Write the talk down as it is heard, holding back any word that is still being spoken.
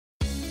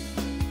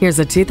Here's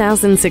a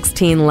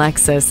 2016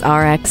 Lexus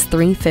RX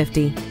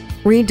 350.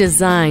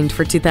 Redesigned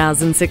for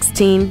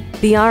 2016,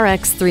 the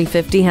RX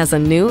 350 has a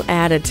new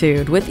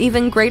attitude with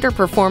even greater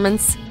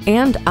performance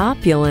and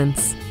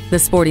opulence. The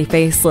sporty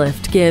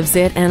facelift gives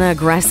it an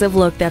aggressive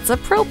look that's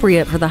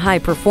appropriate for the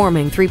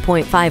high-performing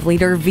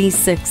 3.5-liter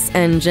V6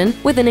 engine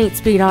with an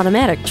 8-speed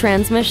automatic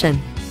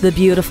transmission. The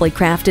beautifully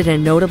crafted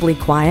and notably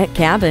quiet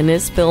cabin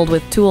is filled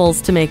with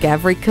tools to make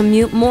every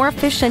commute more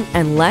efficient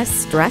and less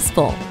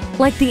stressful.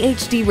 Like the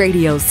HD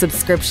Radio's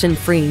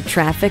subscription-free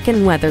traffic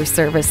and weather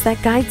service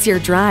that guides your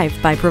drive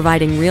by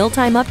providing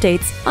real-time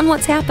updates on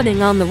what's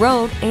happening on the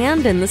road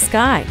and in the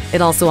sky.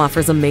 It also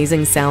offers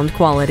amazing sound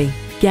quality.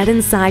 Get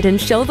inside and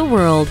show the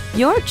world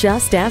you're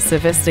just as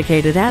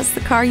sophisticated as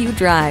the car you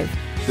drive.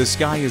 The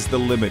sky is the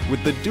limit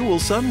with the dual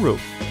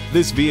sunroof.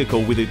 This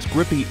vehicle with its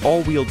grippy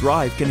all-wheel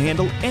drive can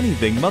handle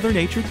anything Mother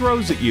Nature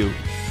throws at you.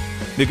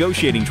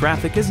 Negotiating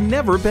traffic has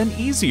never been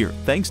easier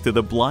thanks to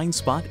the blind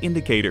spot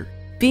indicator.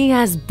 Be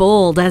as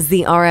bold as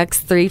the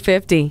RX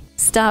 350.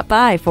 Stop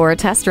by for a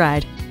test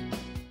ride.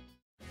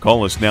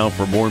 Call us now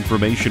for more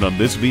information on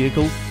this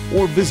vehicle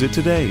or visit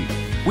today.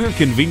 We're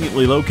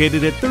conveniently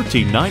located at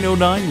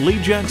 13909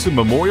 Lee Jackson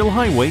Memorial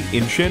Highway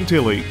in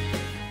Chantilly.